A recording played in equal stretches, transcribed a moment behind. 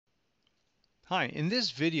Hi, in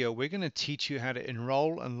this video we're going to teach you how to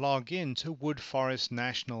enroll and log in to Woodforest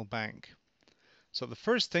National Bank. So the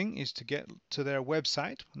first thing is to get to their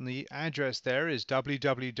website, and the address there is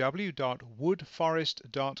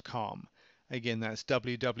www.woodforest.com. Again, that's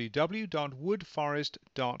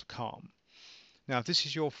www.woodforest.com. Now if this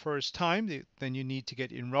is your first time, then you need to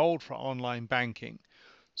get enrolled for online banking.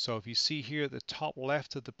 So if you see here at the top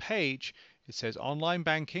left of the page, it says online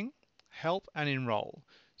banking, help and enroll.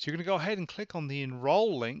 So you're going to go ahead and click on the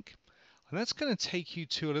enroll link, and that's going to take you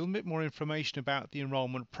to a little bit more information about the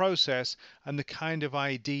enrollment process and the kind of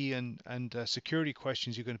ID and security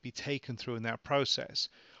questions you're going to be taken through in that process.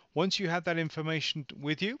 Once you have that information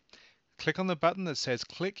with you, click on the button that says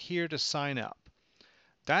click here to sign up.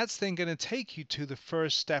 That's then going to take you to the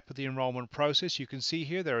first step of the enrollment process. You can see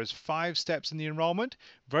here there is 5 steps in the enrollment,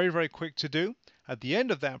 very quick to do. At the end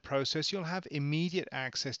of that process, you'll have immediate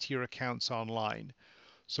access to your accounts online.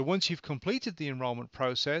 So once you've completed the enrollment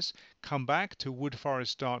process, come back to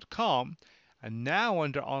woodforest.com, and now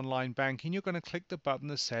under online banking you're going to click the button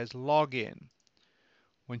that says login.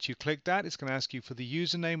 Once you click that, it's going to ask you for the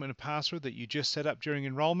username and a password that you just set up during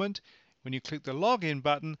enrollment. When you click the login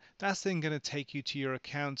button, that's then going to take you to your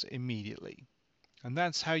accounts immediately. And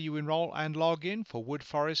that's how you enroll and log in for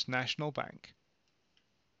Woodforest National Bank.